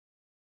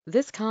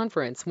This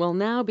conference will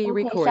now be Okay,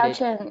 recorded.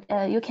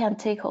 Shaocheng, you can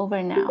take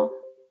over now.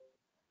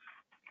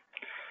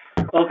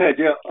 Okay,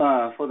 Jill,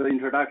 for the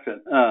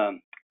introduction.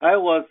 I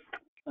was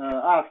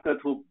asked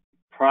to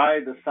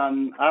provide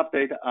some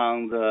update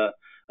on the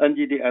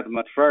NGD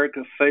atmospheric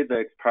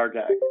physics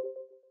project.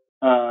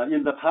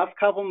 In the past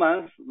couple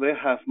months, we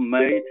have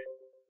made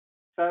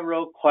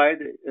several quite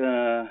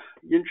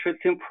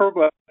interesting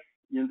progress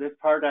in this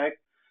project.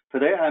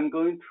 Today, I'm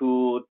going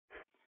to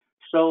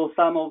show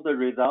some of the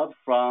results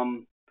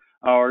from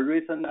our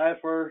recent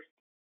efforts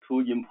to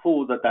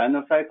improve the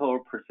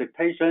dinocycle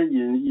precipitation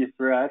in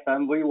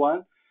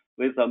E3SMv1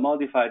 with a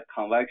modified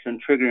convection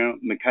triggering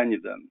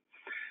mechanism.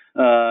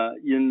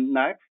 In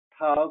next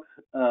talk,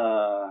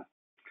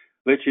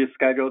 which is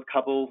scheduled a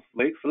couple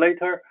weeks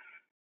later,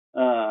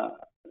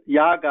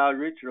 Yaga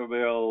Richard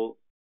will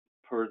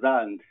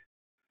present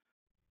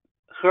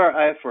her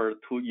effort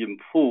to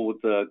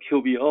improve the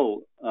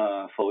QBO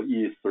for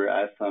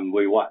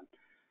E3SMv1.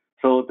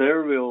 So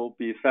there will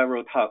be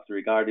several talks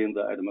regarding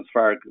the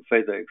atmospheric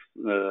physics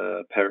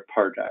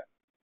project.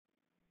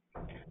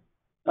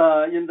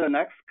 In the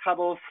next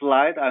couple of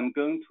slides, I'm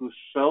going to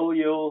show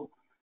you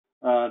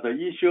the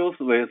issues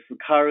with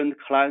current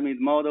climate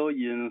model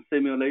in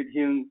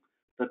simulating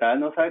the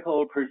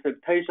dinocycle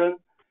precipitation,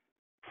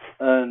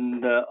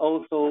 and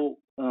also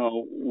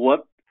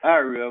what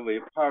area we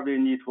probably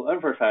need to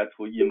emphasize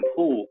to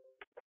improve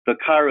the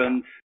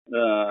current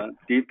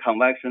deep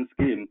convection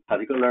scheme,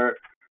 particularly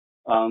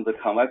on the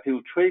convective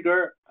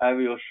trigger. I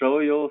will show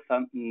you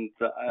some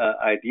the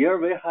idea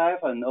we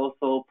have, and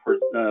also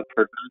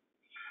present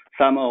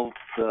some of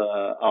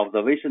the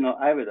observational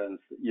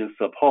evidence in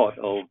support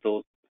of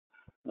those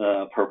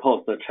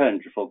proposed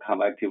change for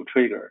convective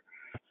trigger.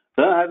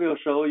 Then I will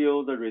show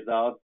you the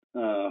results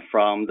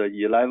from the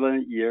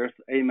 11 years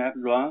AMAP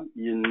run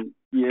in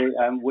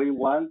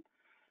EAMv1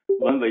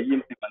 when we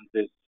implement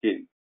this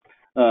scheme.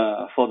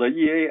 For the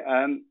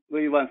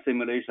EAMv1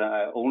 simulation,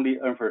 I only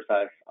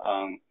emphasize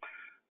on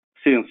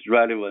things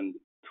relevant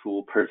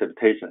to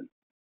precipitation.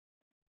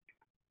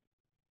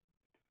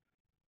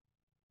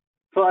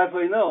 So as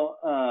we know,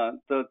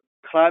 the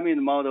climate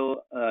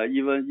model,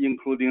 even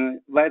including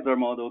weather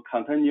model,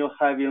 continue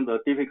having the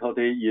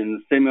difficulty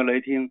in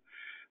simulating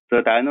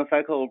the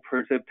dinocycle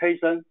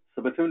precipitation,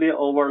 specifically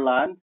over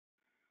land.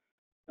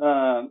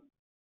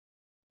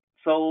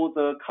 So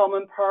the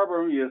common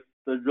problem is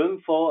the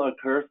rainfall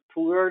occurs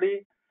too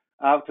early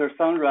after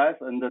sunrise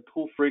and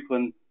too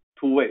frequent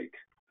too weak.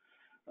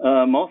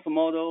 Most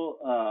models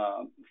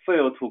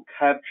fail to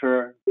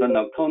capture the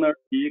nocturnal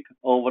peak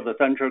over the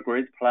central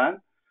grid plane.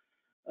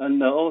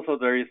 And also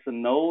there is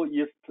no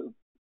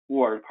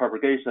eastward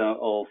propagation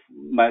of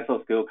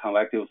mesoscale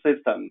convective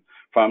system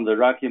from the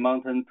Rocky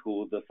Mountain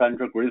to the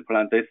central grid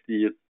plane. This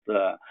is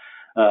the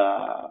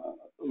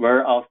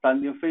very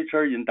outstanding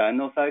feature in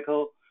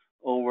dinocycle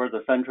over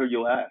the central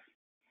US.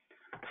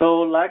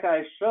 So like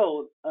I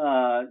showed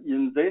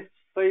in this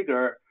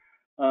figure,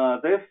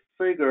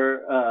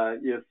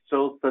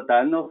 shows the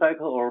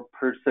dinocycle or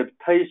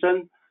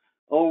precipitation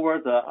over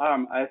the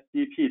ARM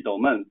SDP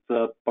domain.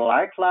 The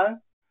black line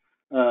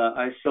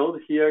I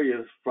showed here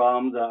is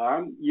from the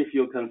ARM. If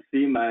you can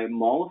see my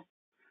mouse,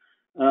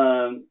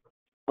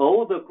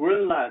 all the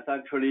green lines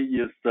actually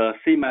is the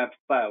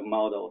CMAP5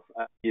 models.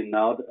 I did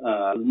not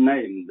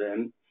name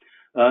them.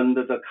 And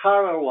the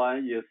color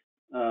one is,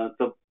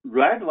 the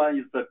red one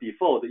is the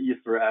default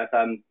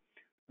E3SM.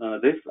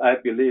 This, I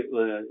believe,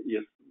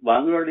 is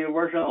one early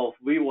version of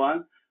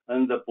V1,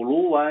 and the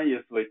blue one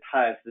is we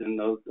test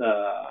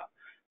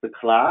the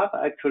club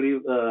actually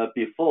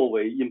before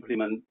we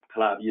implement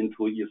club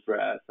into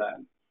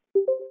E3SM.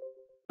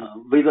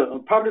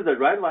 Probably the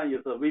red one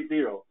is a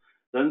V0.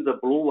 Then the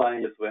blue one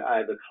is we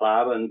add the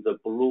club, and the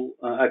blue,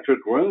 actually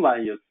green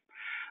one is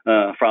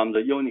from the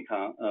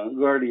Unicon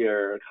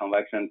earlier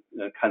convection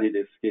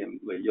candidate scheme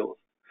we used.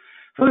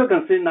 So you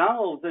can see none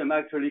of them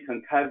actually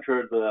can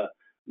capture the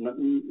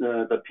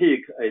peak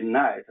at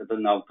night, the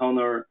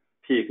nocturnal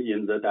peak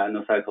in the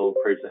dinocycle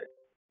preset.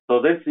 So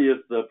this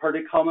is the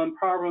pretty common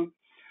problem.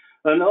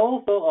 And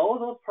also all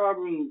those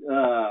problems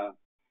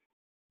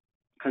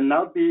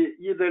cannot be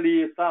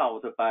easily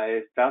solved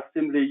by just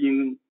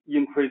simply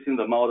increasing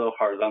the model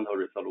horizontal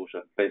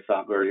resolution based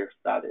on earlier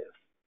studies.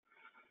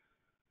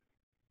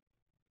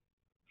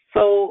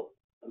 So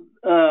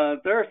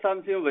there's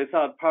something we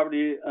thought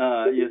probably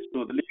is to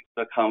link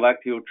the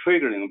convective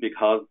triggering,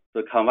 because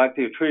the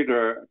convective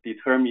trigger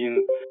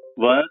determines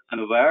when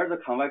and where the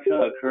convection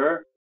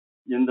occurs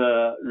in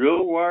the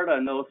real world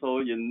and also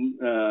in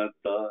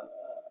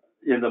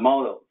the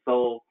model.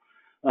 So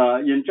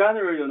in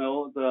general, you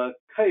know, the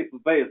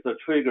Cape-based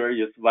trigger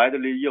is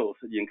widely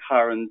used in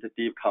current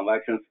deep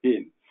convection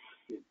scheme.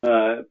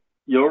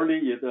 Usually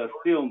it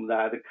assumes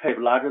that Cape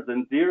larger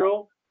than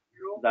 0.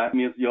 That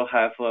means you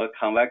have a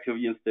convective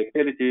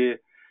instability.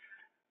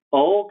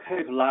 All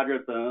Cape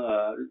larger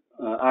than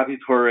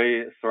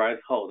arbitrary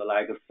threshold,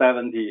 like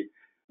 70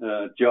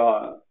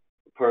 joule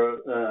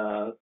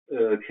per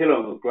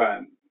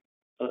kilogram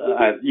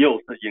as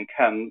used in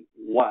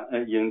EAMv1,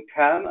 in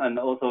EAM and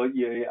also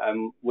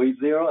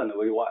EAMv0 and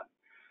v1.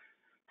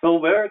 So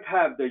where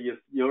capped is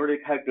usually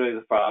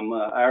calculated from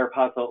air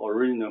parcel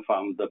originating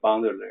from the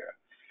boundary layer.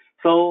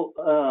 So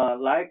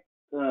like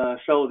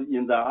showed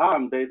in the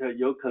ARM data,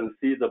 you can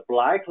see the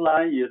black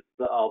line is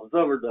the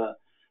observed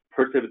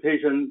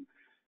precipitation.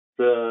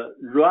 The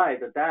right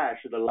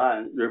dashed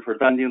line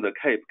representing the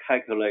CAPE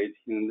calculating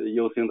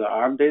using the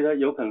ARM data.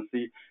 You can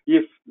see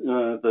if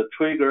the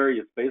trigger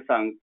is based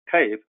on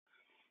CAPE,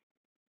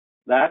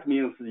 that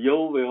means you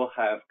will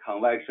have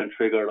convection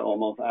triggered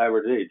almost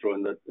every day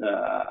during the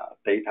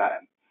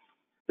daytime.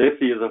 This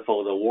is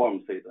for the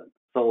warm season.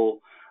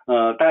 So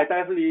that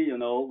definitely,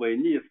 we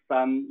need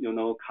some,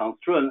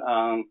 constraint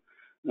on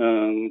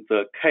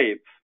the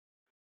CAPE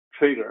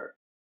trigger.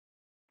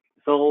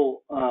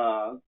 So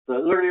the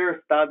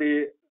earlier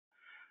study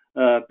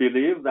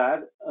believed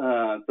that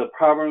the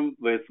problem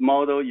with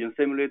model in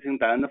simulating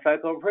Diurnal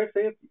cycle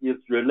precip is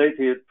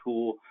related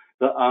to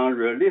the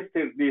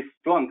unrealistically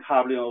strong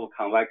coupling of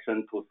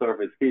convection to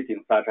surface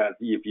heating, such as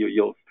if you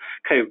use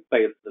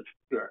CAPE-based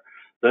trigger,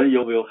 then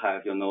you will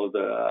have,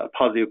 the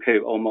positive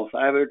CAPE almost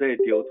every day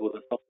due to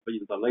the solar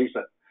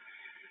insolation.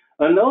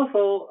 And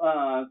also,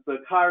 the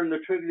current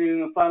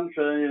triggering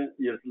function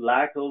is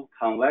lack of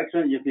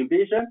convection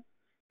inhibition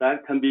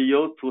that can be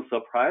used to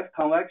suppress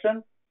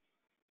convection.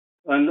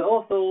 And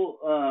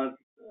also,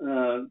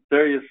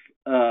 there is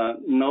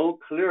no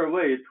clear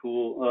way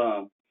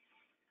to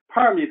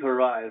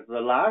parameterize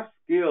the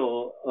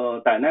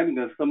large-scale dynamic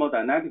and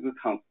thermodynamic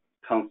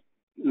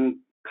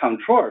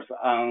controls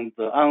on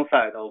the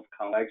onside of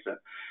convection.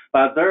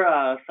 But there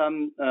are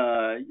some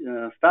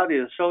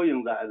studies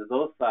showing that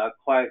those are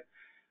quite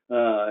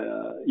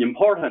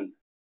important.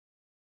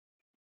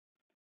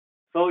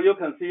 So you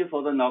can see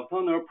for the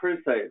nocturnal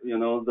precip,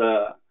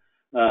 the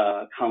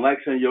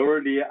convection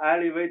usually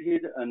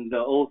elevated, and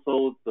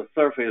also the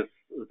surface,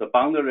 the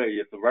boundary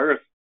is very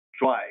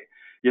dry.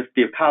 It's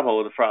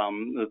decoupled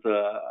from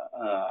the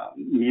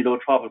middle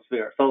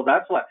troposphere. So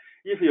that's why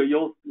if you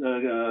use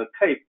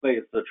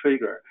CAPE-based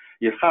trigger,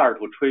 it's hard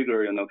to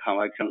trigger,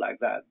 convection like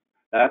that.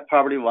 That's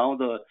probably one of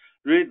the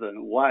reasons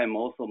why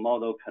most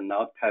models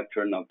cannot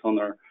capture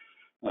nocturnal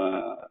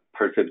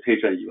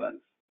precipitation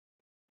events.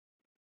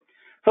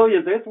 So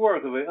in this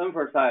work, we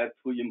emphasize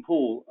to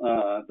improve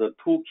the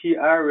two key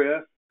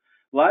areas.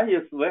 One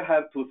is we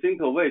have to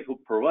think a way to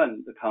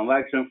prevent the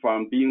convection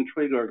from being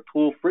triggered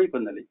too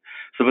frequently,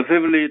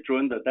 specifically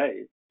during the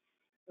day.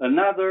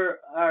 Another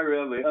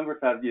area we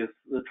emphasize is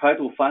try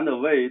to find a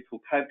way to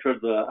capture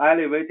the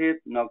elevated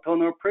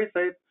nocturnal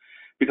precip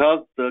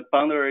because the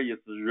boundary is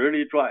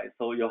really dry.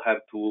 So you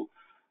have to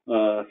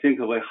think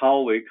a way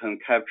how we can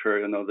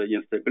capture, the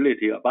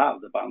instability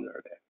above the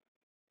boundary.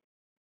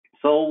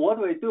 So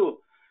what we do,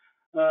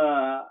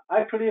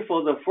 actually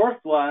for the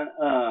first one,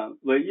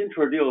 we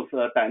introduce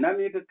a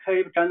dynamic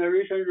CAPE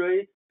generation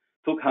rate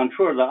to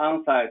control the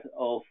onset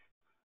of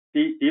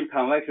deep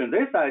convection.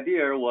 This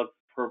idea was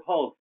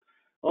proposed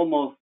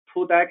almost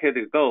 2 decades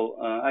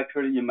ago,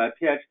 actually in my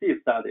PhD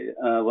study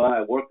when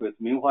I worked with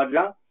Minghua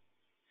Zhang.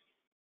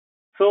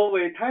 So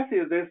we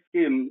tested this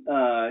scheme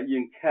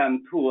in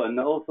EAMv2 and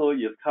also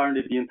is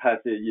currently being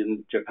tested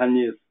in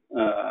Japanese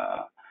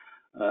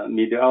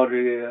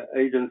meteorology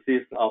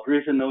agency's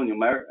operational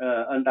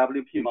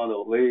NWP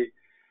model.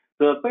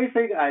 The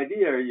basic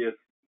idea is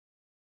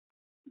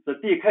the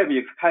dCAPE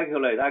is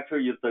calculated,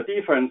 actually is the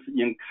difference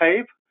in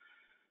CAPE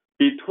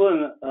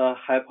between a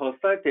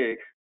hypothetic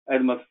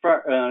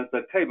atmosphere,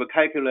 the CAPE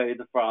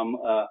calculated from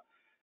a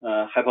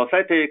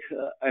hypothetic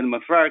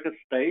atmospheric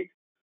state,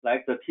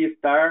 like the T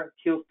star,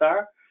 Q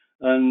star,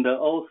 and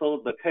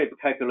also the CAPE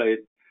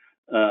calculated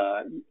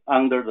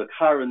under the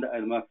current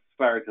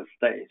atmospheric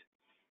state.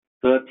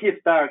 The T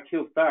star,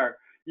 Q star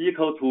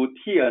equal to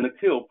T and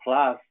Q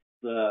plus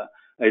the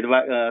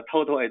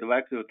total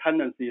advective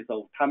tendencies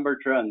of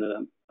temperature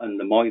and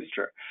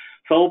moisture.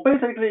 So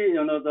basically,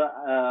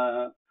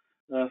 the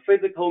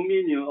physical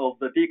meaning of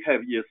the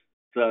dCAPE is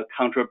the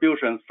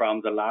contributions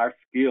from the large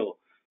scale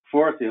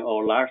forcing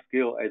or large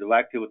scale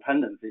advective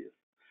tendencies.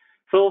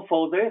 So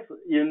for this,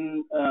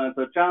 in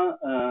the Zhang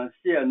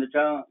Xie and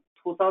Zhang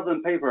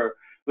 2000 paper,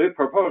 we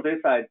propose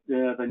this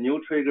idea, the new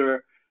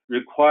trigger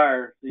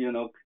requires,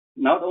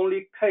 not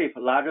only CAPE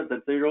larger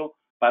than 0,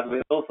 but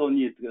we also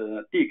need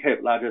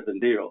dCAPE larger than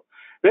 0.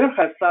 This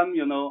has some,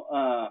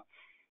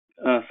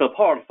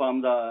 support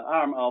from the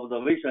ARM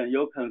observation.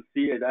 You can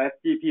see at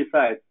SGP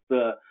side,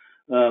 the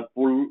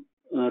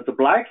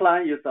black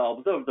line is the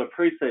observed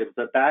precip,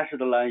 the dashed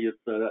line is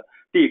the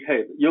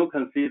dCAPE. You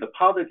can see the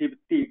positive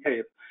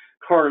dCAPE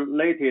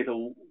correlated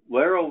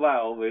very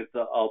well with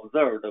the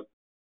observed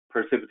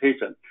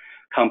precipitation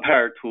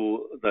compared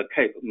to the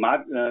CAPE.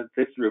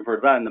 This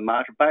represents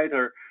much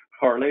better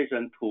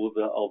correlation to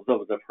the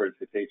observed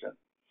precipitation.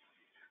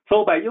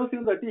 So by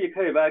using the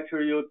dCAPE,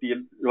 actually you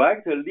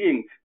directly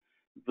link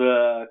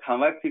the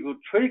convective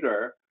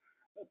trigger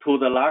to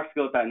the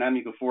large-scale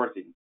dynamic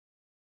forcing,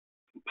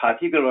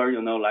 particularly,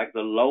 like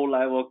the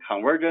low-level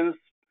convergence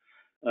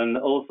and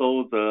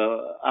also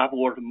the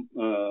upward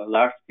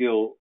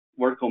large-scale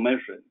vertical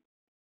motion.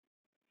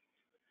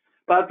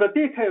 But the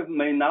decay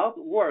may not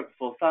work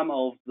for some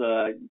of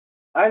the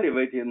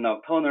elevated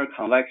nocturnal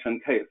convection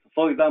case.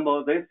 For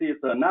example, this is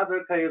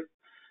another case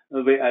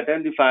we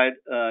identified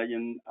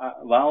in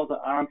one of the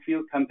ARM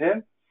field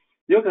campaign.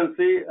 You can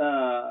see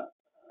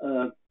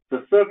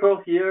the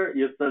circle here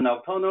is the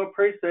nocturnal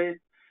preset.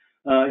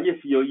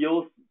 If you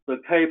use the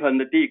cape and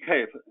the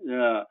decape,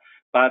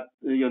 but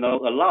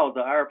allow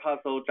the air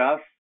parcel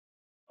just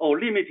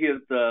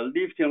limited the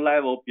lifting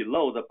level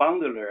below the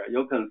boundary layer,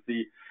 you can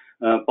see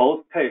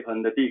both cape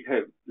and the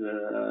decape,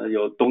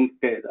 you don't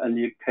get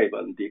any cape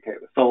and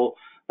decape. So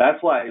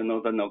that's why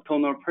the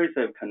nocturnal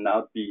preset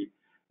cannot be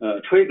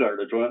triggered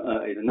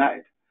at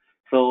night.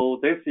 So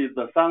this is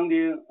the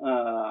sounding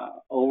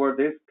over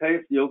this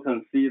case. You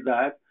can see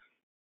that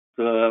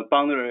the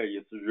boundary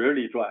is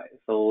really dry.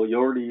 So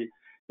usually,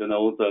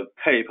 the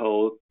cape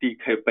or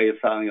decape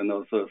based on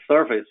the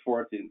surface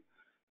forcing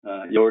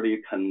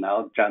usually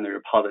cannot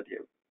generate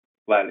positive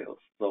values.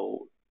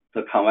 So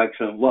the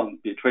convection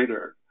won't be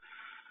triggered.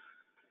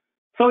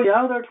 So in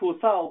order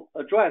to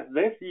address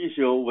this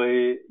issue,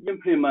 we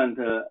implement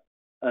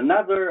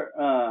another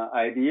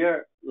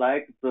idea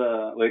like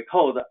we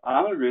call the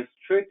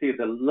unrestricted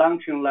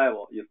launching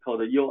level. It's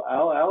called the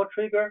ULL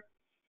trigger.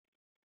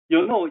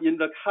 In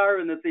the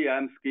current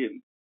ZM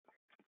scheme,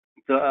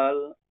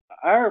 the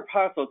air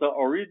parcel, the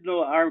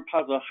original air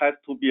parcel has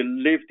to be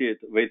lifted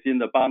within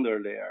the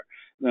boundary layer.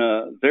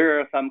 There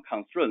are some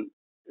constraints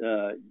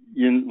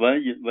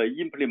when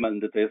we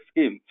implement this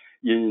scheme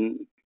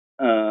in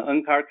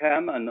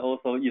NCAR-CAM and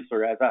also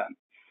E3SM.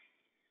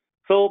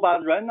 So,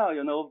 but right now,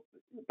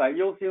 by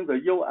using the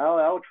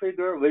ULL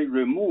trigger, we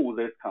remove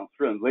this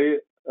constraint. We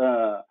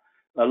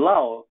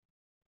allow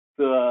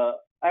the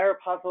air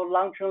parcel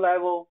launching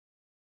level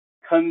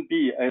can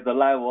be at the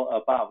level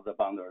above the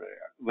boundary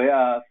layer. We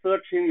are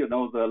searching,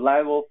 the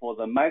level for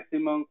the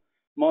maximum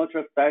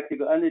molecular static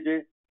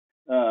energy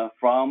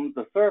from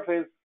the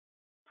surface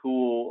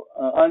to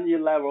any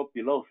level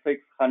below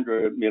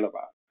 600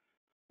 millibar.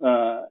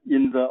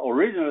 In the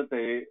original,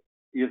 they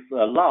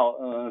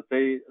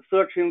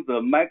searching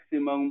the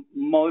maximum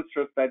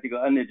moisture static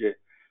energy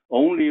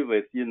only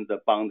within the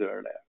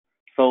boundary layer.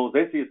 So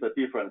this is the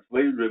difference.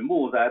 We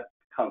remove that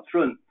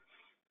constraint,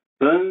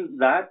 then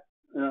that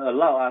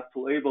allow us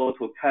to able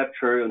to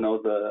capture,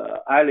 the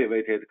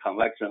elevated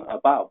convection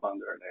above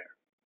boundary layer.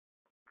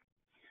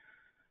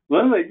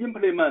 When we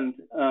implement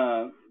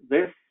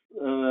this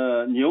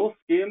new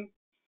scheme,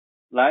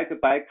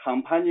 like by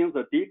combining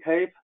the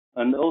decape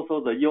and also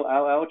the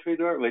ULL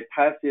trigger, we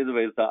tested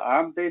with the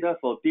ARM data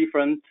for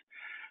different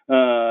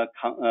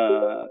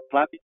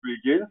climate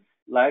regions.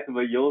 Like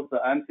we use the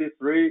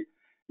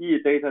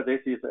MC3E data.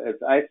 This is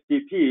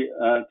HDP,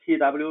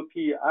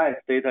 TWP ice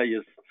data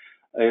is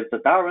the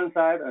Darwin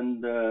side,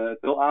 and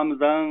Go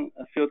Amazon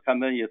field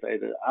campaign is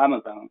at the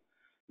Amazon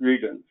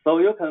region. So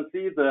you can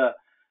see the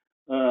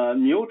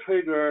new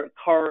trigger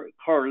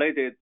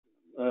correlated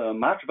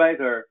much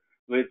better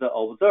with the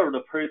observed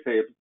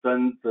preset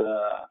than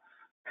the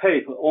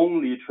cape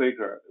only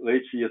trigger,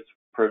 which is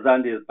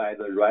presented by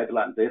the red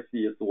line. This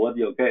is what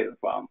you get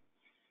from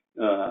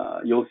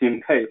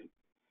using cape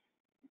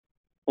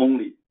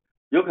only.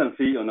 You can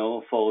see,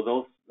 for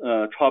those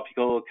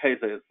tropical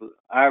cases,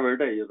 every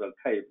day is a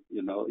cape,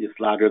 is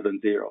larger than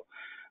 0.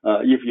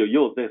 If you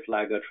use this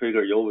like a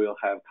trigger, you will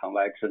have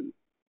convection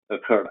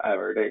occur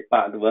every day.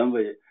 But when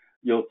we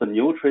use the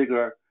new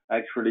trigger,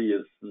 actually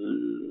is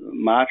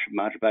much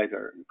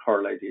better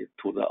correlated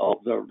to the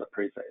observed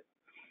preset.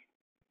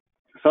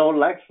 So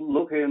let's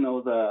look at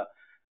the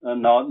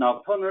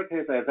nocturnal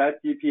case as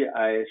HDP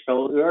I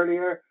showed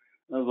earlier.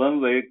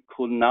 When we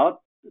could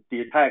not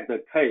detect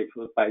the cape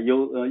by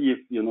if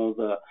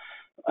the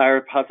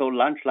air parcel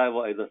launch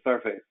level at the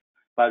surface.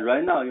 But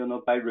right now,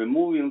 by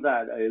removing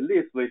that, at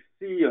least we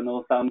see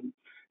some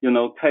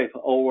cape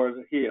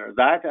over here.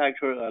 That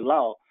actually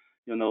allow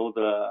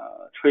the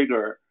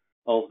trigger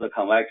of the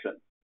convection.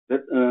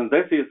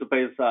 This is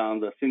based on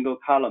the single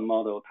column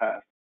model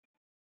test.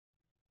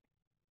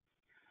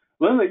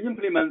 When we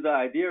implement the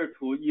idea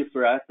to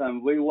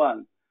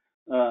E3SMv1,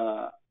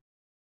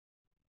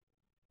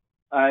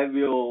 I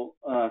will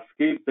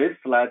skip this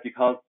slide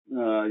because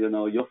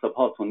you're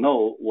supposed to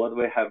know what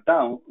we have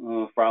done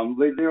from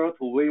V0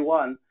 to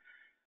V1.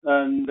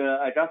 And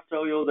I just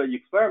show you the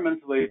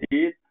experiments we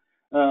did.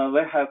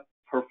 We have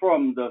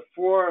performed the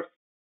 4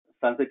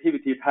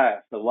 sensitivity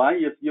tests. One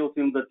is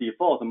using the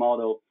default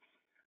model.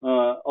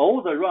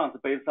 All the runs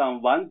based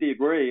on 1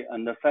 degree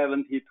and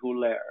 72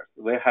 layers.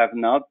 We have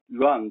not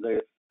run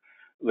this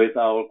with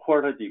our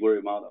quarter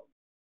degree model.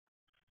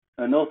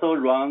 And also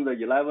run the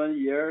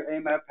 11-year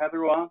AMAP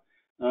pattern.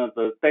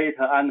 The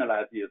data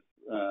analysis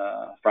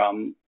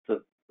from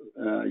the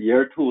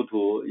year 2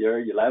 to year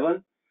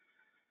 11.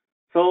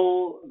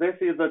 So this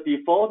is the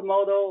default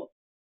model.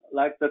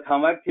 Like the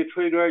convective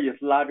trigger is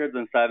larger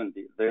than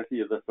 70. This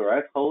is the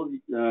threshold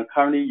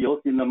currently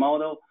used in the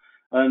model.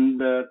 And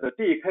the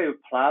decay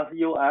plus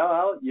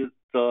ULL is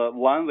the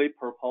one we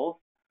propose.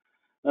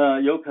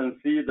 you can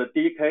see the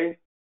decay.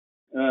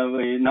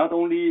 We not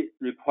only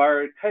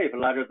require cape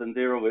larger than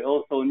 0, we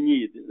also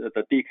need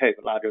the D cape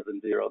larger than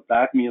 0.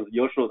 That means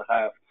you should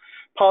have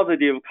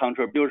positive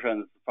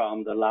contributions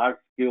from the large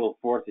scale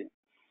forcing.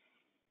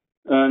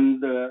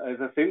 And at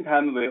the same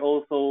time, we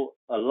also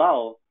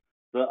allow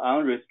the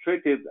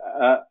unrestricted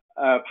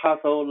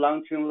parcel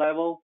launching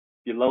level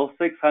below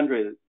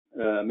 600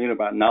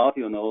 millibar, not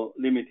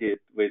limited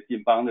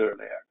within boundary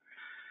layer.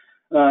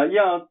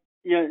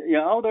 In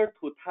order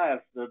to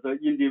test the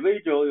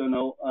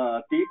individual,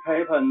 D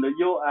cape and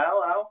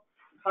ULL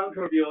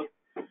contribute.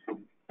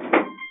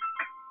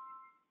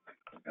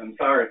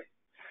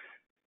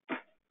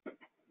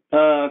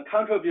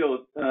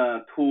 Contribute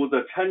to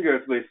the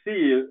changes we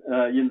see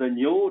in the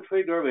new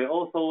trigger. We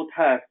also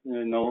test,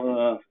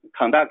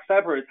 conduct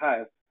separate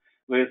tests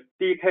with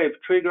D cape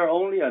trigger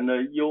only and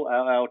the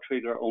ULL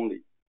trigger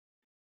only.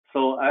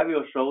 So I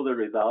will show the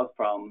results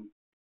from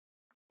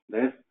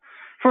this.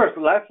 First,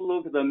 let's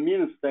look at the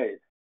mean state.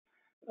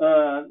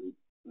 The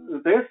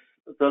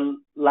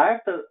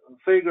left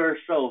figure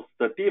shows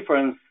the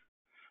difference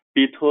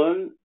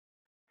between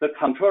the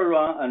control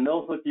run and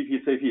also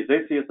DPCP.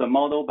 This is the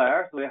model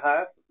bias we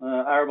have.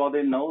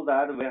 Everybody knows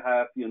that we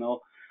have,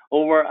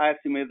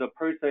 overestimate the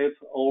precip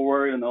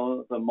over,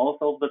 the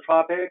most of the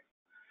tropics,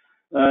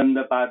 and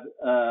but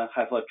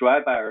have a dry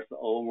bias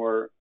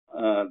over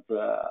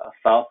the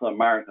South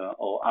America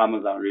or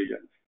Amazon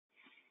regions.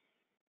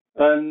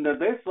 And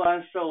this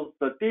one shows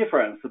the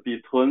difference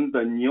between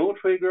the new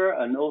trigger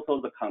and also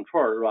the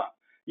control run.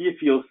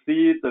 If you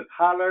see the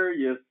color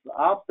is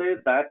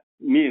opposite, that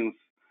means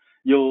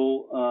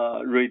you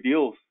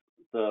reduce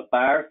the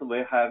bias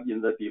we have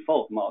in the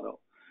default model.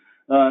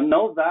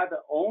 Note that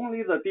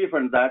only the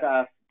difference that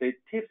are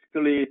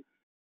statistically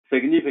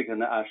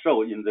significant are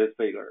shown in these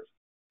figures.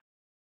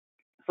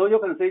 So you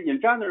can see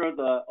in general,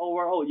 the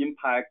overall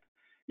impact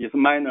is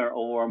minor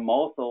over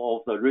most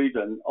of the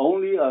region.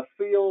 Only a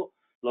few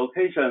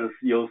locations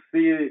you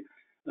see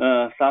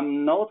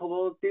some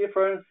notable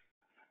difference,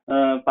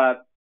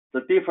 but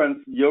the difference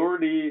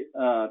usually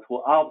to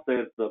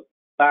offset the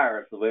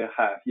bias we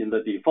have in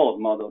the default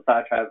model,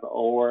 such as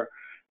over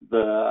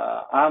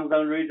the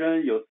Amazon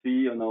region. You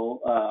see,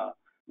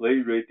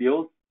 we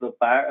reduce the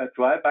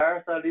dry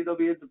bias a little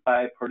bit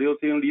by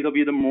producing a little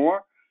bit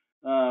more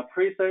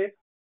precip,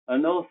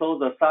 and also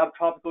the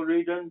subtropical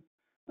region,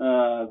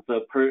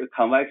 the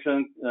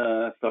convection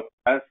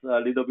suppress a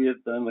little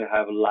bit, then we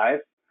have less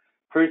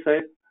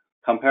precip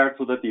compared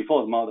to the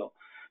default model.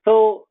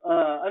 So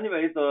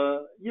anyway,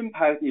 the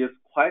impact is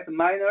quite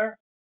minor.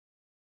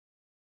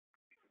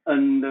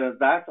 And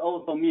that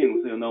also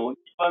means, even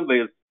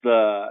with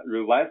the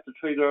revised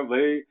trigger,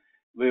 we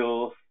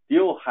will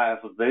still have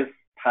this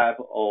type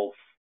of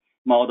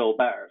model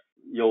bias.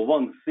 You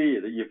won't see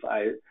it if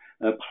I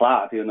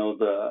plot,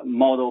 the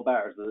model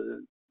bias,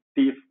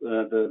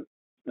 the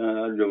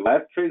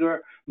revised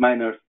trigger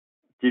minus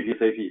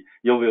GPCP.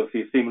 You will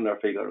see similar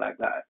figure like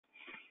that.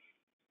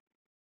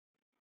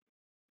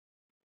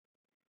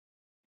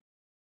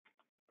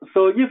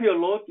 So if you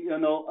look,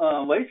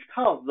 which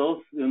cause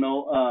those,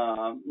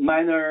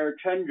 minor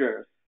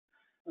changes,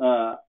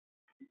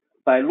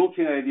 by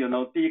looking at,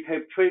 D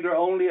cape trigger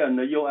only and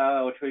the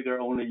ULL trigger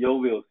only, you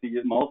will see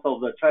most of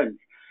the change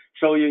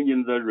showing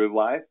in the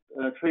revised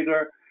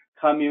trigger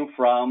coming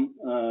from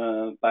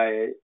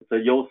by the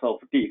use of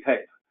D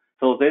cape.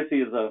 So this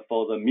is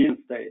for the mean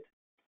state.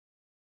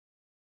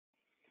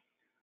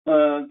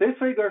 This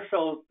figure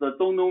shows the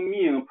Diurnal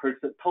mean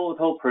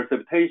total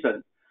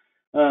precipitation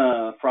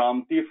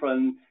from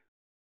different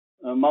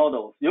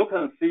models. You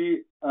can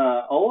see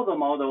all the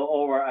model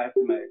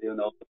overestimate,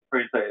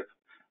 precip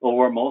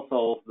over most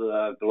of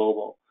the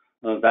global.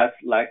 That's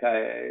like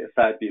I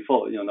said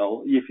before,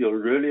 if you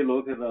really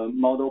look at the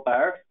model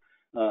bias,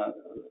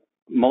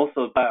 most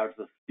of the bias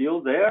are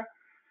still there.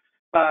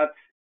 But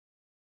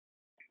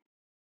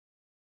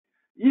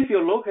if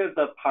you look at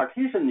the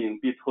partitioning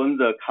between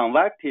the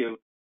convective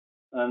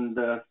and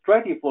the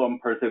stratiform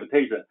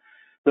precipitation,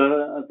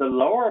 the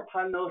lower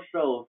panel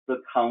shows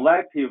the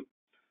convective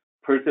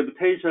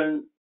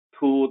precipitation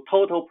to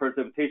total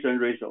precipitation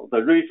ratio,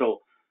 the ratio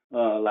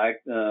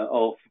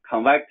of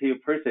convective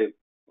precip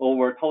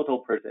over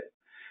total precip.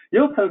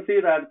 You can see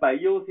that by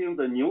using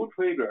the new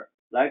trigger,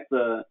 like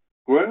the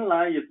green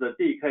line is the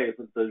D cape,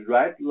 the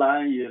red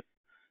line is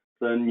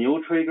the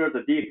new trigger,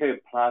 the D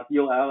cape plus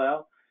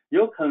ULL,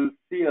 you can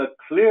see a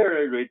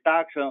clear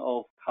reduction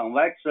of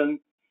convection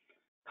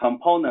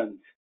component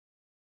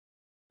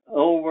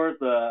over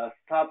the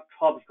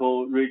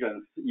subtropical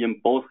regions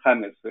in both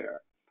hemispheres.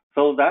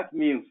 So that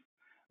means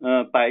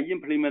by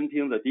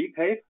implementing the D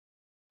cape,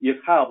 it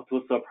helps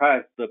to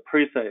suppress the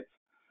precip,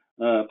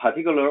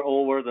 particularly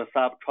over the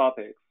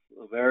subtropics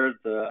where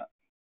the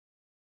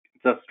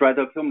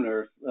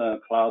stratocumulus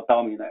cloud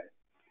dominates.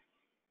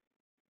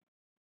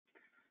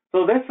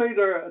 So this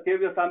figure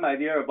gives you some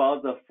idea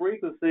about the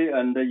frequency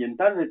and the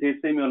intensity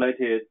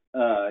simulated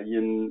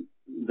in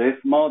these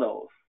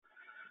models.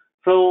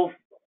 So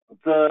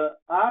the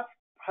up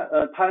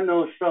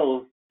panel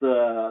shows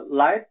the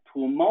light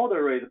to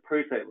moderate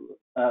precip,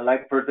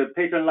 like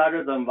precipitation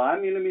larger than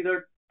 1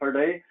 millimeter per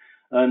day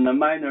and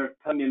minus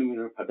 10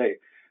 millimeter per day.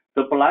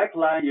 The black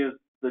line is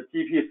the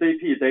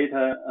GPCP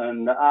data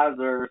and the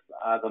others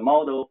are the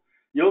model.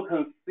 You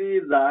can see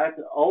that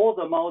all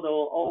the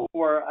model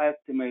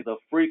overestimate the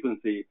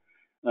frequency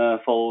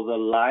for the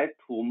light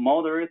to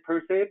moderate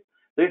precip.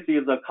 This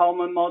is a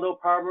common model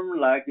problem,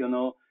 like,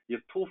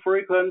 if too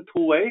frequent,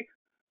 too weak.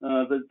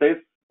 This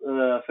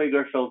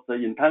figure shows the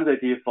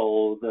intensity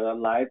for the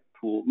light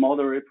to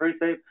moderate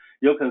precip.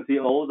 You can see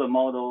all the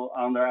model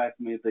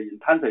underestimate the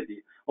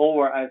intensity,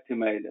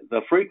 overestimate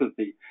the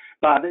frequency.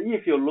 But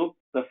if you look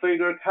the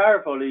figure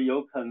carefully,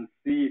 you can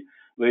see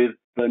with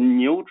the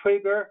new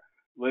trigger,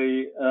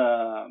 we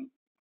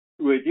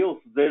reduce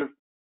this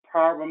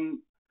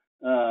problem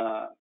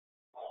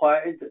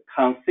quite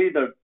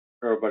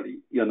considerably,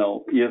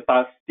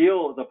 but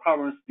still the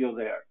problem is still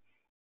there.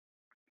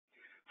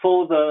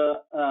 For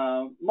the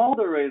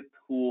moderate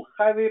to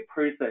heavy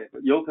precip,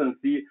 you can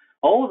see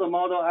all the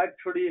model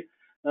actually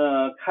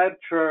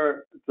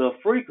capture the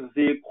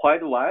frequency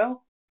quite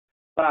well,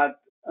 but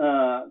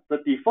the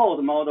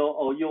default model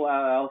or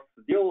ULL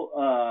still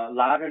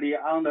largely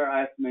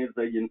underestimates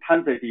the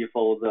intensity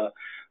for the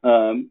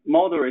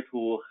moderate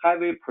to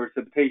heavy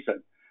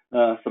precipitation,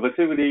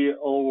 specifically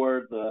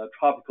over the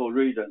tropical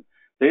region.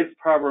 This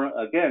problem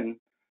again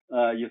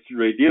is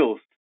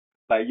reduced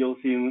by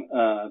using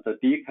the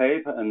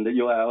D-cape and the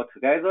ULL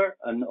together,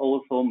 and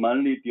also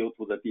mainly due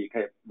to the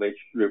D-cape, which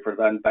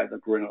represented by the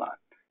green line.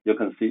 You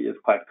can see it's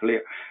quite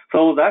clear.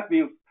 So that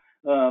means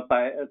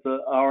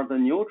the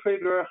new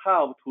trigger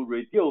help to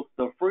reduce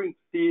the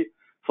frequency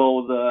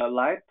for the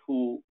light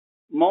to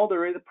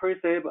moderate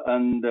precip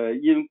and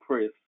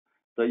increase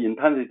the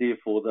intensity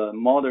for the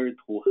moderate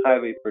to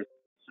heavy precip.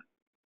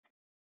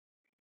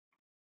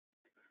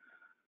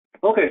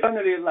 Okay,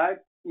 finally,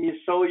 let me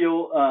show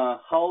you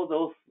how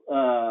those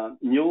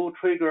new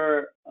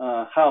trigger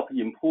help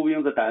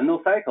improving the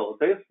Diurnal cycle.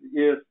 This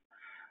is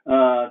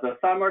the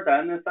summer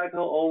Diurnal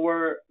cycle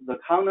over the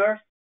counters.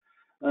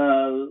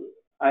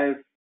 As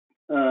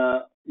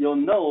you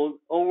know,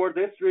 over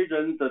this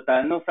region, the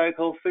Diurnal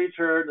cycle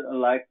featured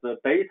like the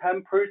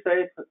daytime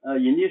precip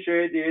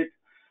initiated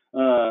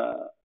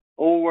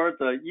over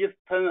the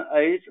eastern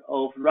edge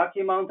of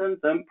Rocky Mountains,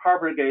 then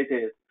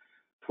propagated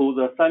to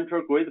the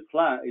central Great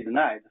Plain at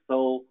night.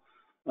 So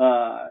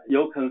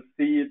you can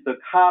see the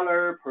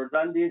color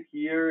presented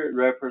here,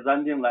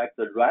 representing like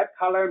the red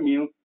color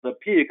means the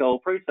peak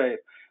of precip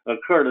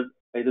occurred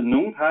at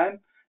noontime,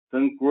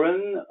 then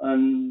green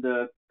and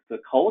the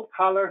cold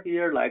color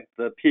here, like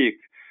the peak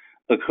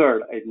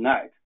occurred at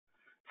night.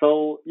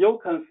 So you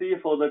can see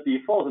for the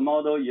default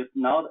model is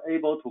not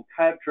able to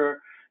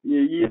capture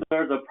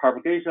either the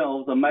propagation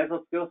of the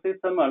mesoscale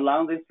system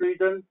along this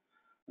region,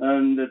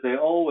 and they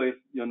always,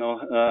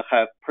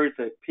 have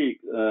precip peak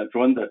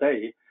during the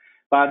day.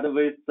 But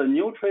with the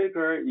new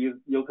trigger,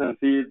 you can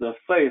see the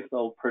phase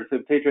of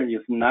precipitation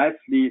is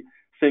nicely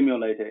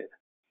simulated.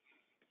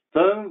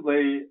 Then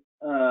we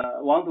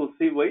want to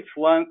see which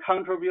one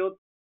contributes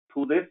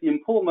to this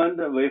improvement.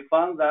 We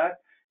found that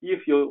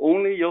if you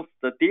only use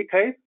the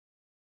D-cape,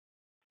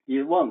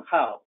 it won't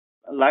help.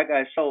 Like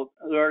I showed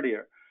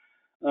earlier,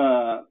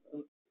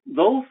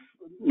 those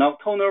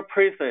nocturnal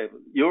precip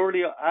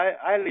usually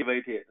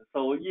elevated.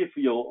 So if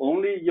you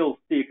only use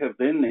D-cape,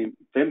 then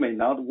they may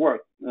not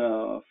work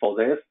for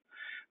this.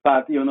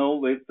 But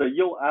with the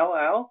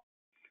ULL,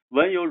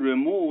 when you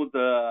remove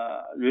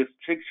the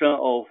restriction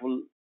of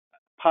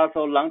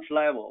partial launch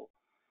level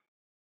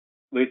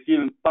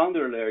within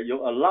boundary layer, you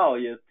allow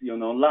it,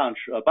 launch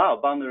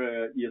above boundary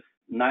layer is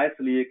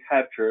nicely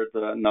capture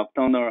the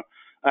nocturnal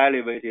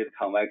elevated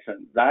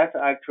convection. That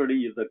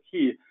actually is the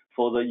key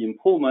for the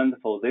improvement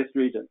for this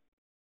region.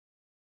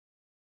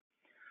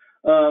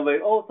 We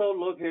also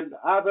look at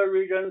other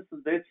regions.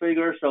 This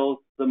figure shows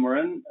the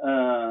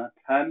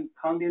maritime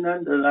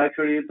continent and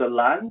actually the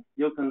land.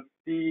 You can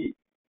see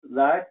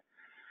that.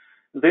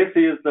 This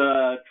is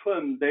the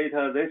trim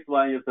data. This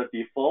one is the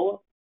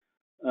default.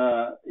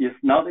 Is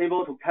not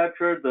able to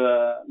capture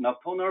the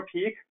nocturnal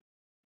peak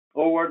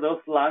over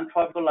those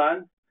tropical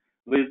lands.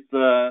 With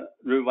the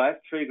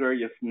revised trigger,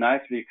 is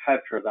nicely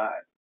capture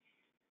that.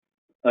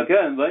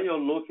 Again, when you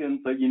look in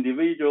the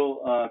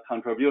individual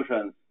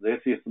contributions, this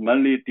is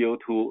mainly due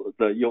to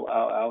the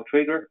ULL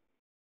trigger,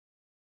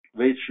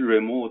 which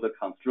remove the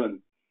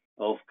constraint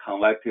of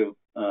convective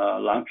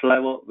launch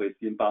level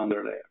within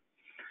boundary layer.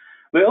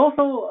 We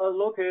also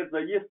look at the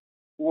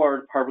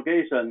eastward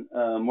propagation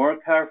more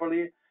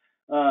carefully.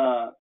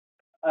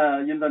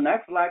 In the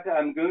next slide,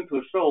 I'm going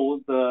to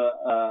show the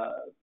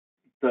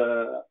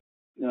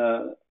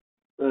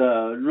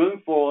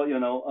rainfall,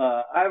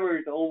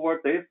 average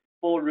over these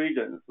 4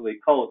 regions we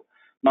call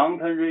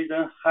mountain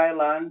region,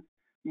 highland,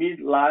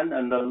 midland,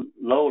 and the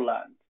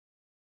lowland.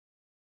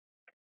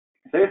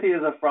 This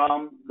is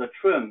from the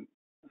trim.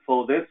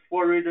 For this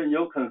 4 region,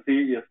 you can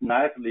see is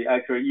nicely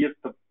actually east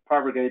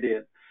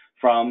propagated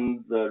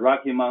from the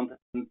Rocky Mountain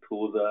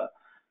to the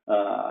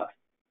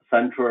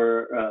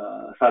central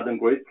southern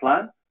Great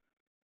Plain.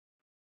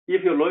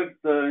 if you look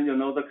at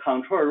the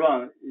control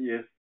run,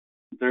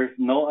 there's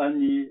no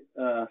any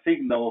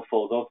signal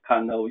for those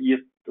kind of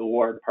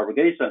eastward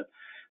propagation.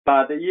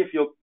 But if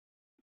you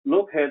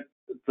look at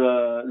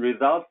the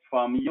results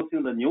from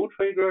using the new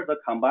trigger, the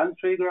combined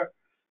trigger,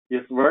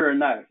 is very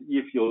nice.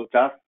 If you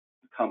just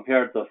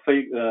compare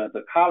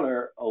the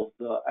color of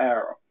the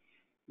arrow,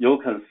 you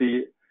can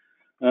see.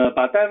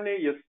 But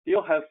definitely, you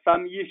still have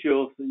some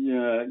issues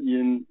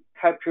in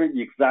capturing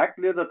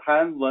exactly the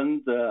time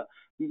when the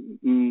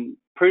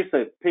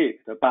precip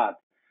peaked, but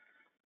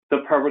the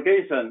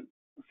propagation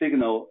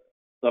signal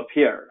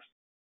appears.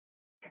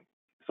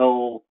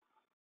 So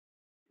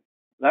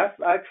that's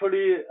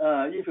actually,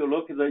 if you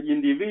look at the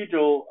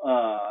individual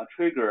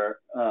trigger,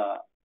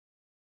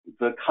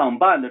 the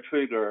combined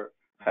trigger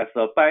has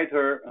a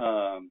better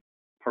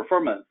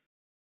performance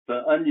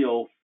than any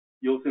of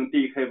using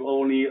decay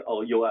only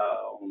or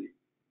UL only.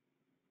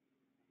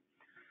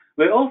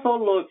 We also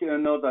look at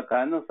the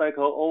dynamic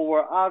cycle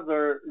over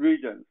other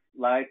regions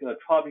like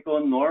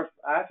tropical North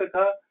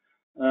Africa,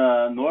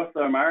 North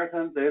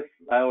America.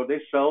 They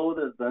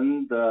showed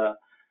then the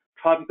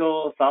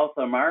tropical South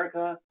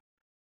America,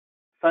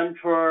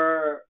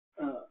 Central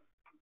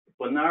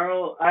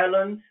Bonaire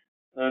Island,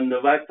 and the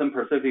Western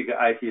Pacific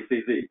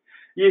ITCZ.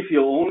 If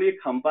you only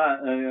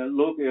combine,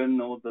 look,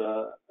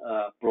 the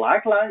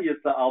black line is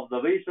the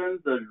observation,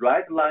 the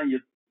red line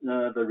is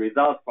the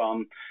result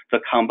from the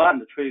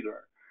combined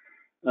trigger,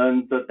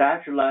 and the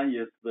dashed line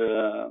is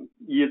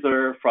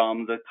either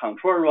from the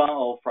control run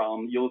or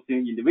from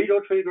using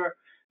individual trigger.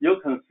 You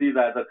can see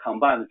that the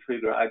combined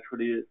trigger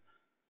actually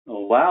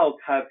will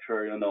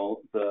capture,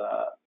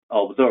 the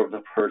observed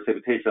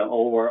precipitation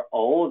over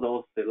all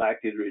those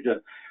selected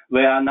regions.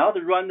 We are not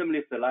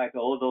randomly select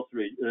all those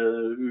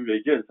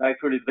regions.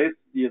 Actually, this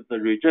is the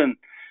region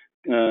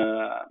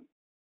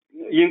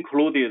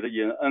included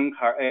in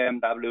NCAR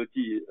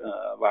EAMwg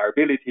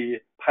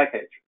variability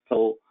package.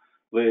 So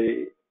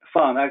we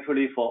found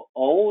actually for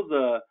all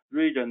the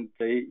regions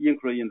they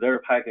include in their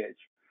package,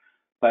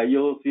 by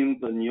using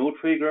the new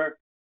trigger,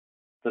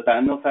 the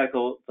dynamic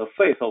cycle, the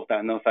phase of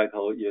dynamic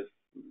cycle is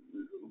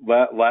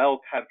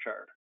well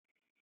captured.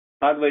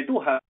 But we do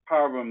have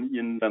problem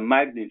in the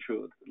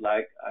magnitude,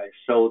 like I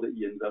showed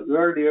in the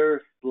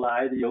earlier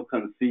slide. You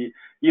can see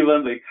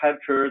even we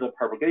capture the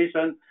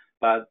propagation,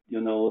 but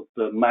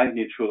the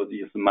magnitude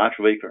is much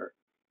weaker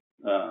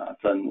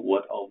than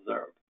what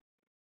observed.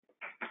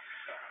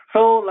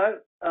 So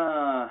let's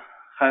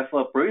have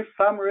a brief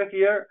summary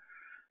here.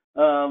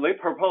 We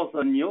propose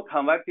a new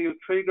convective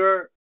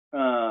trigger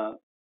and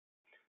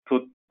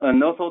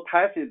also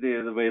tested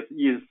it with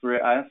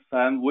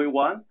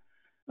E3SMV1.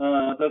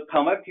 The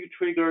convective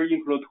trigger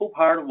includes two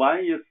parts. One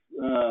is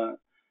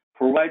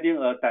providing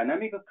a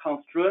dynamic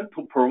constraint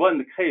to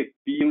prevent cape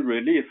being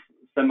released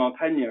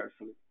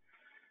simultaneously.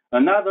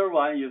 Another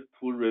one is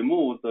to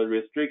remove the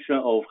restriction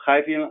of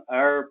having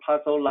air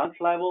parcel launch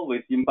level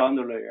within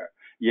boundary layer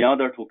in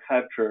order to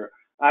capture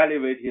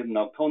elevated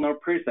nocturnal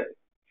precip.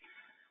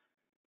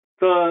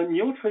 The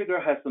new trigger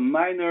has a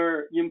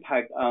minor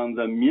impact on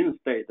the mean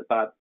state,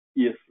 but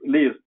it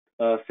leaves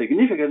a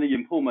significant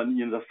improvement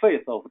in the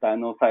phase of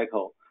dynamic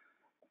cycle,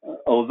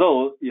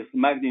 although its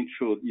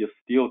magnitude is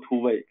still too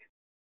weak.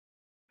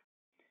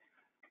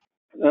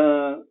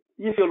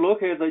 If you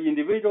look at the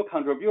individual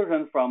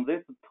contributions from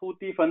these two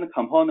different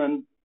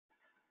components,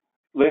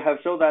 we have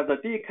shown that the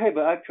decay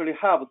actually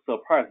helps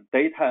suppress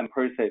daytime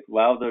precip,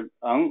 while the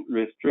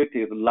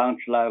unrestricted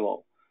launch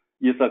level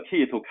is a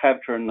key to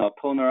capture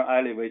nocturnal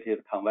elevated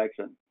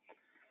convection.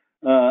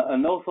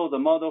 And also the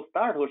model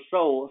start to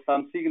show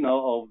some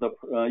signal of the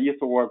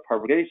eastward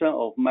propagation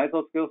of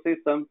mesoscale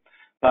system,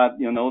 but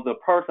the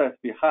process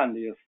behind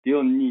it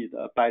still need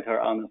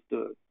better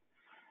understood.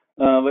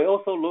 We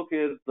also look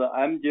at the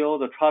MGO,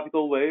 the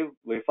tropical wave.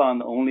 We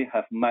found only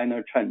have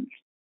minor change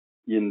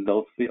in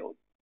those fields.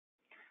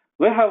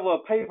 We have a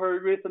paper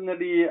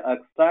recently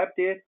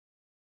accepted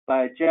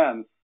by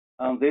JAMS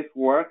on this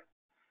work.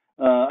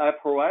 I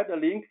provide a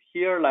link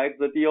here, like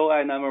the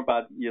DOI number,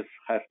 but it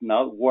has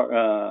not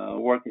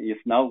working.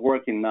 It's not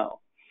working now.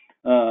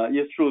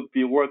 It should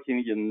be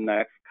working in the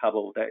next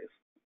couple of days.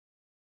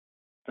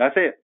 That's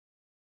it.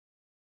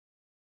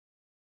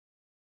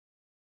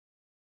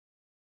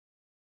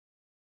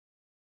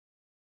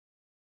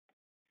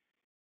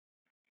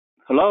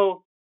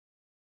 Hello.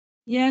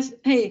 Yes.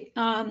 Hey,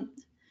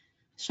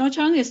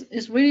 Shaocheng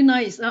is really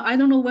nice. I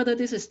don't know whether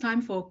this is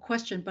time for a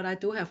question, but I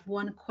do have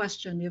one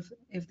question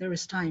if there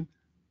is time.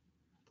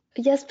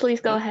 Yes,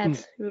 please go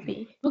ahead,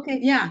 Ruby. Okay.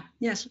 Yeah.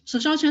 Yes. So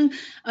Shaocheng,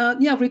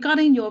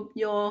 regarding your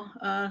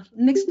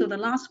next to the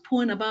last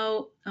point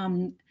about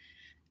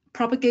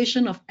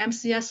propagation of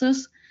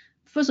MCSs.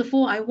 First of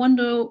all, I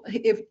wonder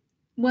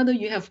whether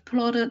you have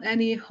plotted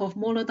any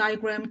Hofmöller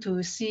diagram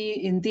to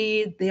see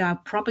indeed they are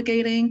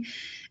propagating.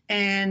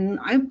 And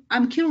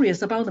I'm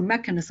curious about the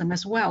mechanism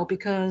as well,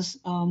 because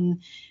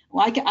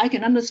I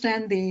can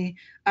understand the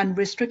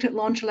unrestricted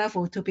launch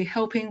level to be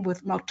helping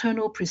with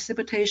nocturnal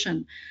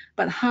precipitation,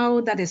 but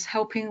how that is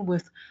helping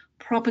with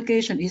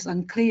propagation is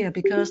unclear,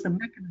 because the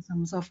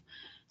mechanisms of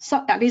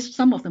at least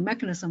some of the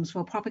mechanisms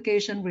for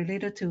propagation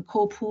related to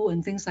cold pool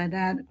and things like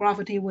that,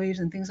 gravity waves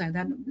and things like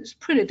that, it's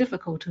pretty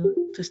difficult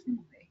to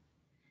stimulate.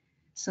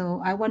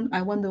 So I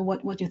wonder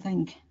what you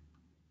think.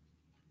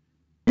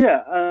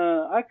 Yeah,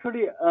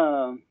 actually,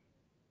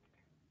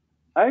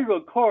 I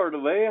record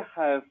we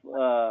have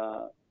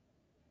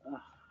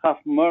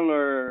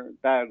Half-Muller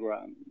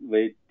diagram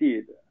we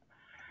did.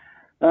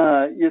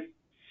 It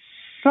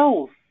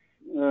shows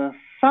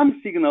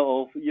some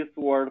signal of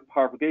eastward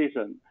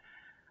propagation.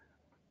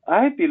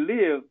 I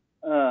believe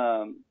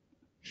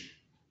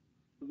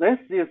this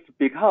is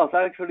because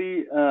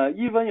actually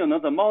even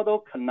the model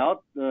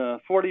cannot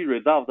fully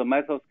resolve the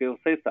mesoscale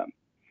system,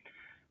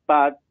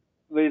 but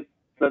with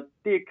the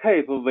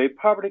decay, we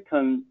probably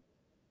can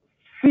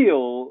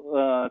feel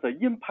the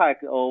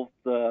impact of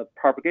the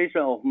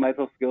propagation of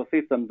mesoscale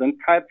systems and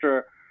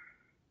capture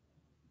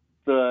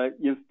the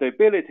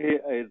instability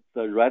at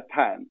the right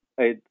time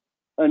at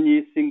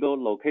any single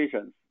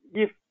location.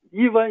 If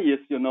even if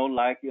it's not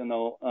like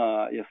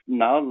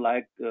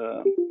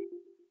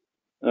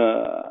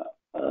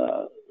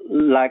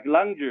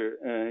longer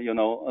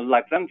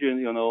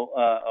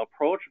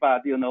approach,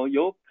 but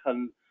you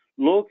can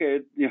look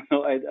at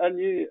at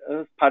any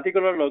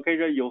particular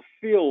location, you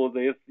feel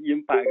this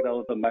impact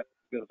of the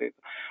mesoscale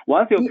system.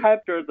 Once you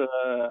capture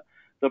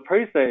the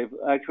precip,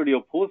 actually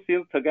you put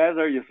things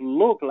together, it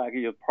look like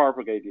it's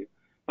propagating,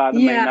 but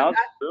may not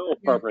really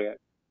propagate.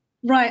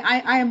 Right,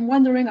 I am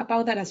wondering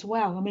about that as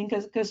well. I mean,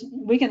 because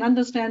we can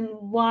understand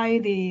why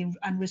the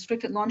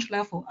unrestricted launch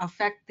level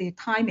affect the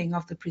timing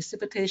of the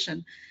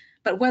precipitation,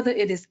 but whether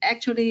it is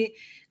actually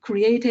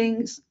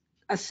creating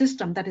a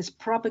system that is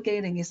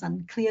propagating is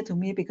unclear to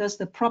me, because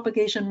the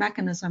propagation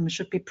mechanism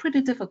should be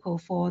pretty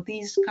difficult for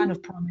these kind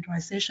of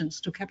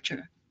parameterizations to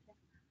capture.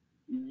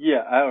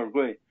 Yeah, I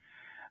agree.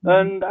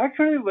 And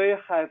actually, we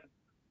have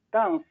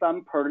done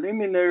some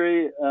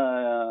preliminary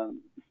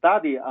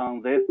study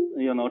on this,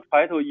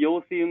 try to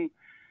using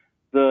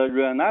the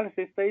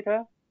reanalysis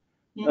data.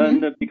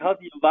 And because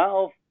in one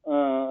of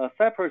a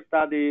separate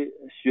study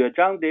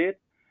Shaocheng did,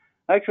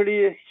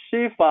 actually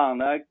she found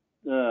like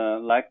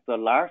the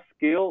large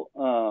scale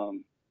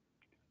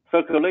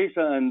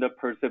circulation and the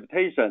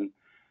precipitation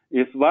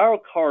is well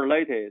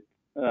correlated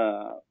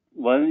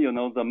when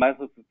the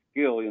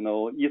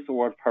mesoscale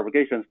eastward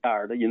propagation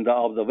start in the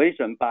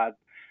observation, but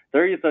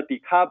there is a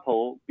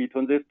decouple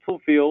between these two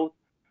fields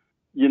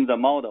in the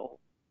model.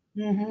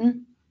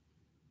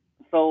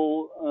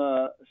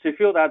 So she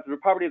feels that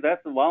probably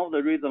that's one of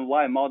the reasons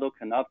why model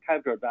cannot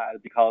capture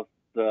that, because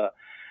the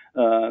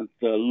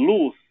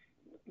loose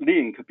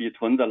link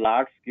between the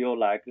large scale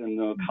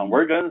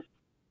convergence,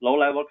 low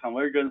level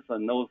convergence,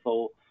 and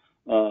also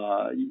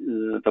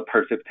the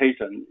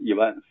precipitation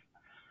events.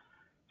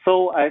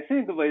 So I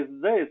think with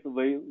this,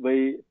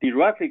 we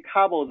directly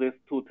couple these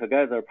two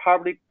together,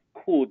 probably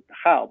could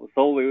help.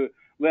 So we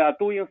are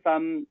doing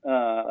some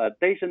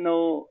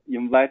additional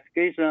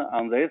investigation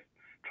on this,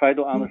 try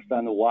to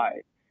understand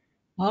why.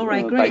 All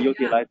right, great. By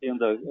utilizing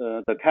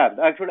the CAP.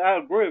 Actually, I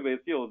agree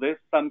with you. This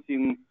is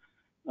something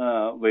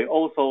we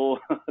also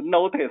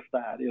noticed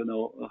that,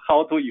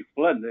 how to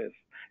explain this.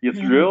 It's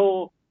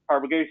real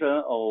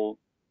propagation or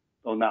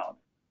not.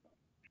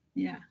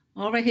 Yeah.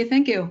 All right. Hey,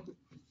 thank you.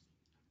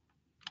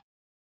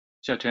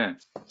 Shaocheng,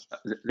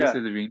 this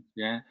is Yun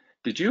Qian.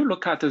 Did you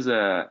look at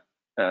the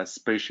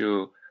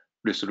spatial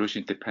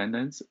resolution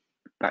dependence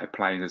by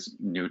applying this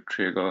new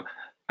trigger?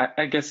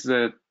 I guess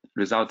the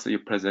results you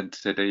present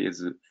today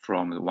is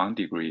from the 1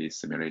 degree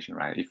simulation,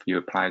 right? If you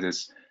apply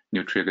this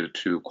new trigger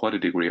to 1/4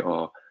 degree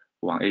or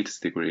 1/8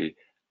 degree,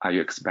 are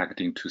you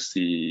expecting to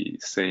see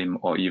same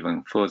or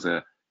even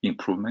further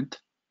improvement?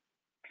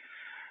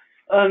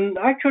 And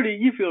actually,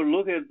 if you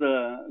look at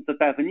the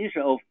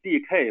definition of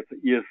decay,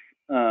 is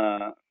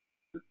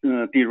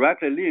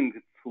directly linked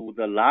to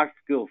the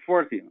large-scale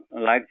forcing,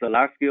 like the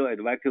large-scale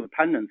advective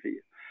tendency.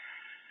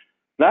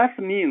 That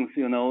means,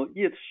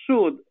 it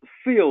should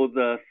feel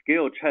the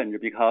scale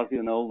change, because,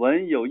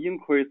 when you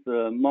increase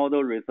the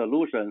model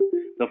resolution,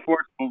 the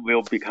forcing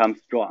will become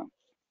strong.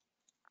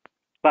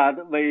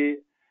 But we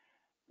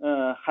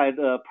had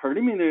a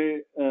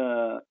preliminary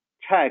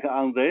check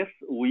on this.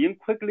 We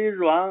quickly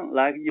run,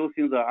 like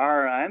using the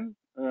RRM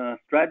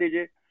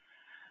strategy.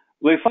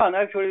 We found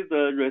actually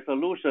the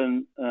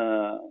resolution,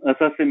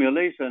 the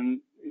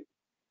simulation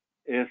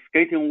is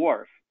getting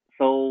worse.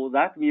 So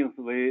that means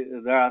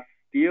there are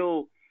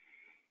still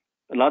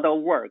a lot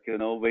of work.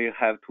 We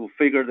have to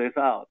figure this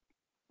out.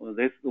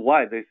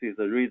 Why this is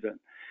the reason.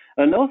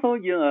 And also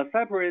in a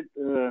separate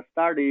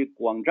study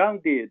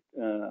Guangzhang did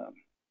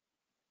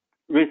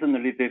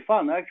recently, they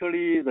found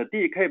actually the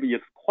decay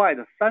is quite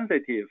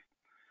sensitive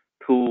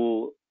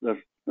to the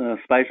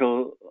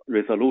spatial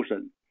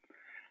resolution.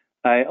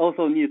 I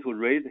also need to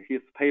read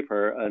his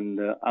paper and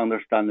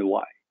understand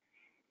why.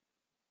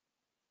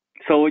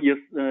 So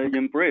it's,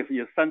 in brief,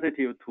 it's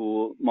sensitive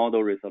to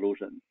model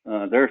resolution.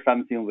 There's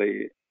something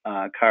we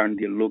are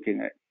currently looking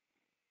at.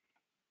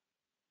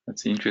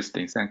 That's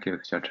interesting. Thank you,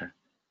 Shaocheng.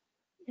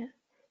 Yeah.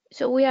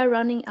 So we are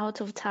running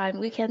out of time.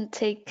 We can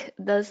take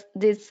this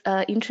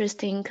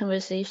interesting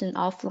conversation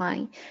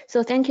offline.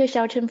 So thank you,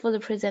 Shaocheng, for the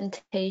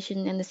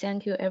presentation, and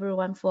thank you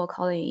everyone for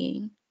calling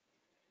in.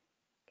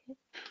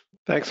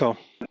 Thanks all.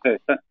 Okay,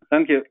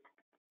 thank you.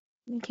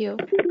 Thank you.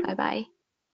 Bye bye.